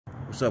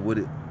What's up with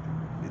it?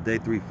 It's day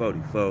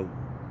 344.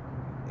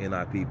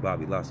 NIP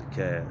Bobby, lots of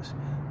cash.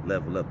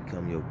 Level up,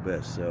 become your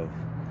best self.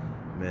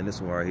 Man,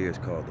 this one right here is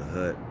called The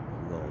Hut.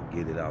 We're gonna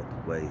get it out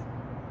the way,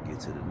 get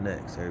to the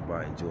next.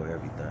 Everybody enjoy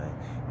everything.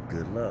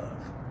 Good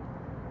love.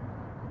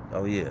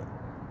 Oh yeah.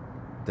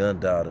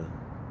 Dundada,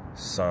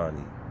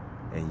 Sonny,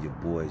 and your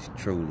boys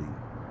truly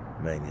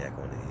Maniac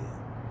on the end.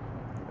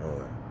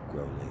 Or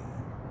Growlean.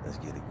 Let's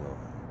get it going.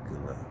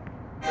 Good luck.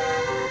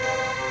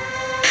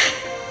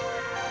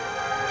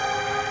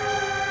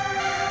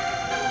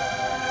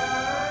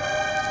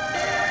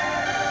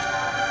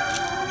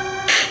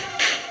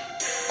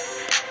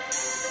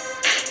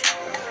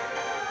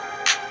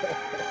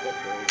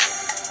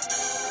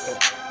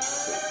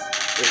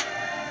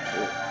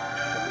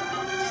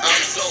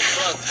 I'm so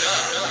fucked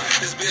up.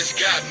 This bitch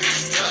got me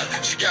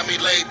stuck. She got me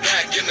laid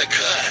back in the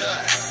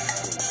cut.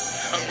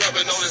 I'm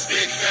rubbing on this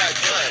big fat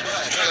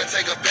butt, trying to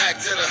take her back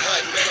to the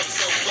hut. Man, I'm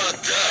so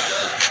fucked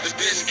up. This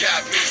bitch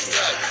got me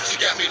stuck. She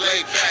got me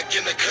laid back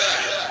in the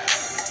cut.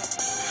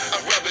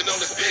 I'm rubbing on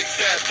this big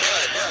fat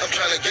butt. I'm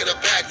trying to get her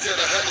back to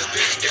the hut. This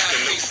bitch got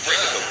me stuck.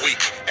 Of the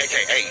week,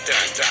 aka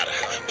Dundada,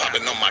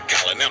 popping on my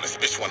collar. Now this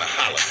bitch wanna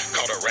holler.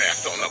 Caught her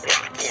ass on the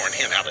block, pouring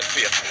him out a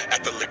fifth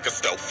at the liquor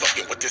store,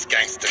 fucking with this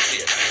gangster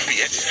kid.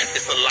 Bitch,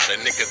 it's a lot of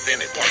niggas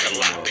in it, parking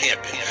lot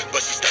pimping,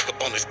 but she stuck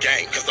up on this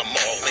game 'cause I'm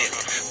all in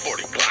it.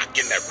 40 Glock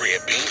in that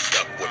red beam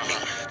stuck with me,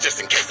 just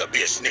in case a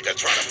bitch nigga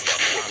try to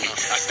fuck with me.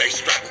 I stay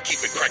strapped and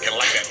keep it cracking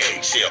like an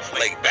eggshell.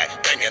 Laid back,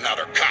 banging out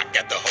her cock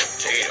at the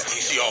hotel.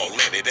 She all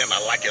lit it and I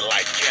like it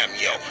like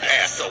cameo.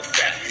 Ass so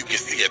fat you can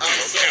see it through I'm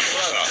the so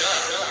camera. fucked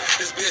up.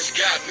 This bitch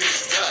got me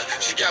stuck.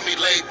 She got me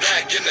laid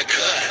back in the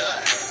cut.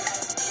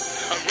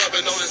 I'm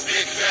rubbing on this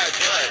big fat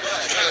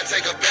butt, trying to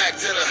take her back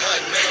to the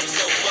hut. Man, I'm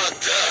so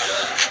fucked up.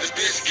 This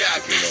bitch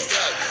got me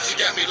stuck. She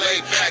got me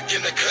laid back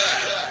in the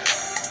cut.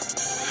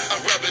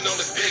 I'm rubbing on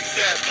this big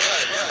fat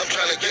butt. I'm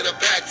trying to get her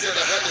back to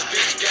the hut. This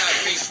bitch got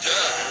me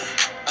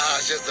stuck. I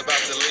was just about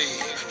to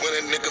leave when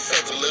a nigga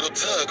felt a little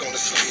tug on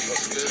the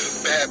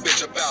sleeve. Bad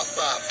bitch about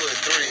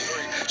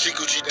 5'3". She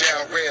Gucci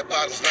down, red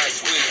bottoms,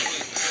 nice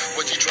weed.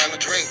 What you trying to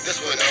drink? This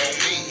one on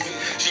me.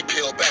 She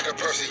peeled back her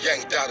purse and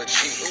yanked out a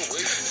G.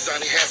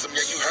 Sonny handsome,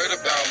 yeah, you heard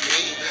about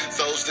me.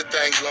 Those the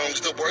thing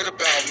longs, the word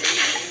about me.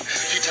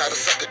 She tired of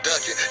sucker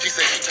ducking. She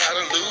said she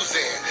tired of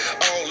losing.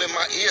 All in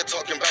my ear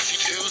talking about she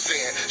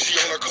choosing. She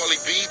on her Carly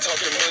B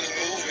talking money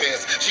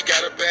movements. She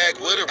got her bag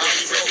with her, but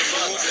she ready to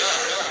move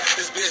up.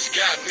 This bitch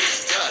got me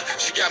stuck.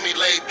 She got me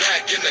laid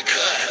back in the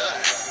cut.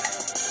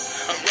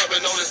 I'm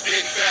rubbing on this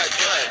big fat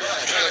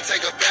butt, trying to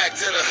take her back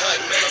to the hut.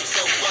 Man, I'm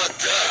so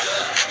fucked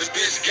up. This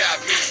bitch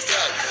got me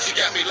stuck. She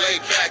got me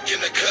laid back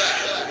in the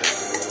cut.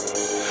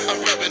 I'm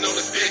rubbing on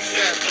this big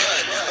fat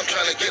butt. I'm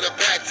trying to get her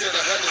back to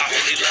the hut. This I only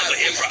bitch love got her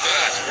me if her stuck.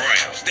 eyes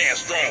brown. Stand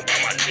strong by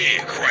my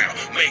nigga crown.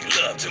 Make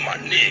love to my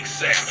nigga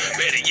sound.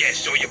 Better yet,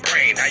 show your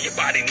brain how your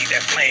body need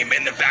that flame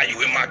and the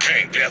value in my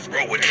game. Death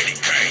row with Eddie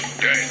Kane.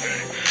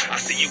 I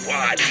see you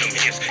wide in them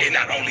hips. It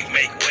not only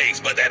make waves,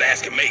 but that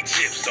ass can make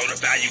chips. So the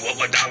value of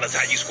 $1's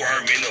how you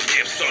squirm in the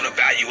hips. So the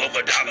value of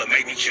 $1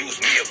 make me choose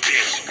me a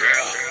bitch,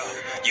 girl.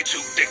 You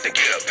too thick to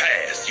get a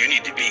pass. You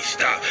need to be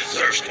stopped,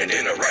 searched, and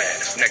then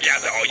harassed. Now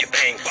gather all your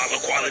things, follow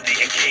quality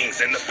and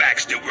kings, and the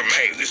facts still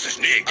remain. This is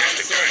Nick. I'm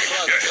so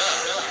fucked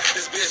up.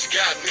 This bitch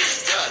got me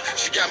stuck.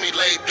 She got me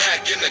laid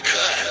back in the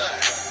cut.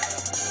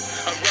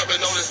 I'm rubbing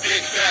on this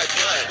big fat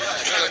butt,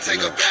 trying to take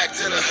her back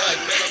to the hut.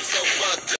 Man, I'm so fucked up.